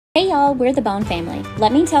Hey y'all, we're the Bone family.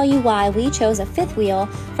 Let me tell you why we chose a fifth wheel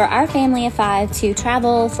for our family of 5 to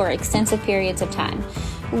travel for extensive periods of time.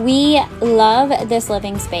 We love this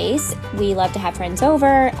living space. We love to have friends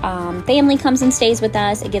over. Family comes and stays with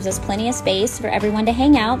us. It gives us plenty of space for everyone to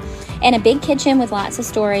hang out, and a big kitchen with lots of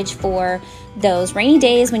storage for those rainy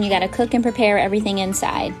days when you gotta cook and prepare everything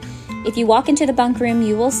inside. If you walk into the bunk room,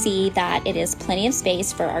 you will see that it is plenty of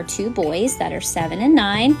space for our 2 boys that are 7 and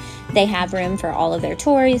 9. They have room for all of their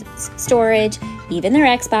toys, storage, even their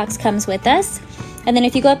Xbox comes with us. And then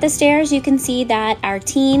if you go up the stairs, you can see that our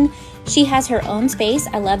teen, she has her own space.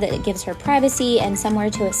 I love that it gives her privacy and somewhere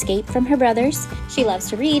to escape from her brothers. She loves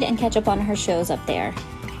to read and catch up on her shows up there.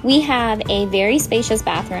 We have a very spacious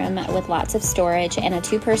bathroom with lots of storage and a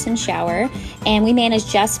 2-person shower, and we manage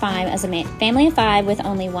just fine as a family of 5 with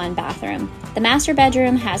only 1 bathroom. The master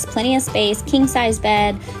bedroom has plenty of space, king-size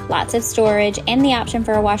bed, lots of storage, and the option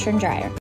for a washer and dryer.